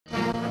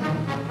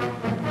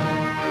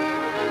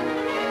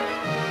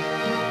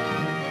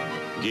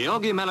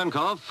Georgi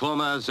Malenkov,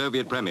 former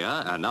Soviet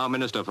Premier and now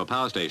Minister for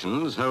Power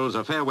Stations, holds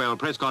a farewell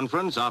press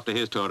conference after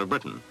his tour of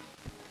Britain.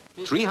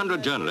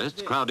 300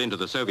 journalists crowd into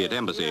the Soviet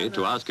embassy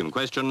to ask him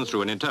questions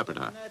through an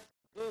interpreter.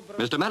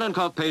 Mr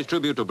Malenkov pays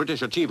tribute to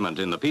British achievement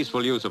in the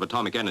peaceful use of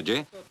atomic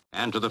energy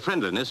and to the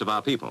friendliness of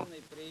our people.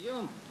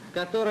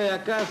 Который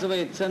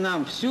оказывается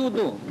нам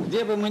всюду,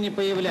 где бы мы ни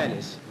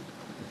появлялись.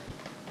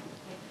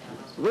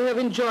 We have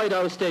enjoyed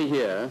our stay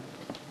here.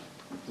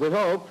 We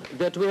hope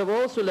that we have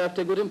also left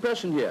a good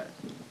impression here.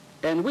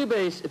 And we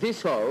base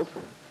this hope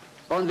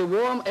on the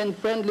warm and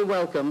friendly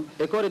welcome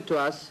accorded to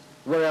us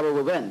wherever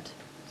we went.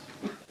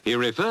 He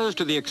refers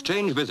to the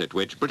exchange visit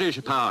which British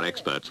power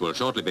experts will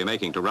shortly be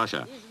making to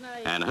Russia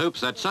and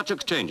hopes that such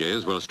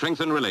exchanges will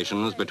strengthen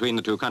relations between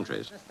the two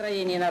countries.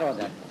 There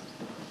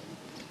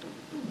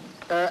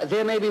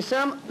may be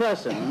some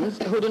persons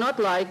who do not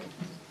like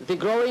the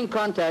growing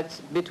contacts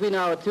between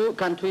our two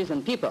countries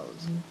and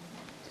peoples.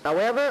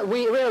 However,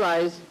 we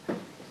realize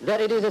that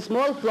it is a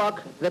small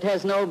flock that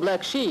has no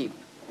black sheep,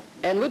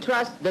 and we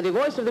trust that the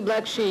voice of the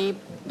black sheep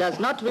does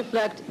not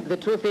reflect the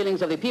true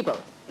feelings of the people.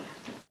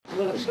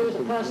 We'll excuse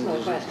a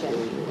personal question.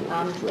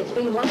 It's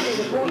been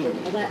widely reported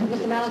that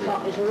Mr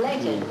Malenkov is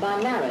related by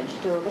marriage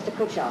to Mr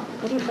Kruschev.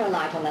 Could you throw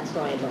light on that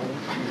story at all?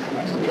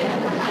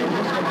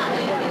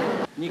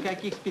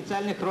 Никаких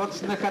специальных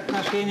родственных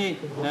отношений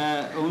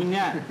у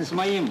меня с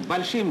моим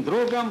большим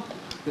другом,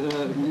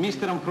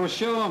 мистером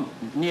Хрущевым,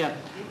 нет.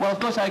 Well, of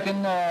course, I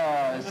can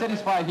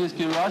satisfy his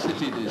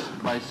curiosity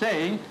by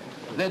saying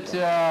that,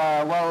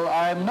 well,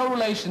 I'm no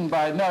relation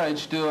by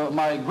marriage to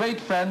my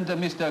great friend,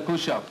 Mr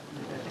Kruschev.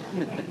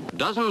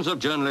 Dozens of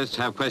journalists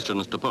have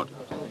questions to put.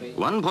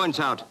 One points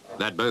out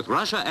that both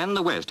Russia and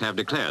the West have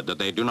declared that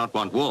they do not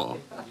want war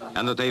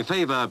and that they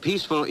favor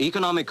peaceful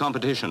economic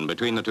competition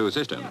between the two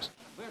systems.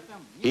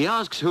 He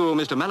asks who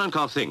Mr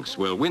Malenkov thinks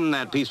will win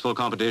that peaceful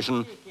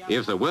competition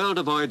if the world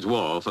avoids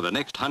war for the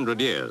next 100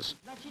 years.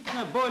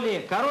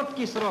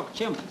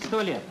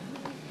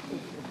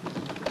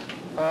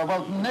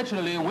 Well,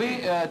 naturally,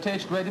 we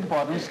attach great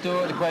importance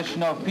to the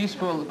question of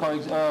peaceful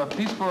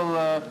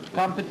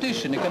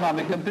competition,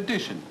 economic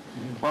competition.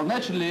 Well,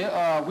 naturally,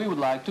 we would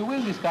like to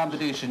win this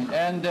competition,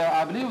 and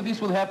I believe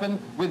this will happen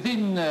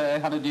within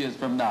 100 years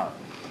from now.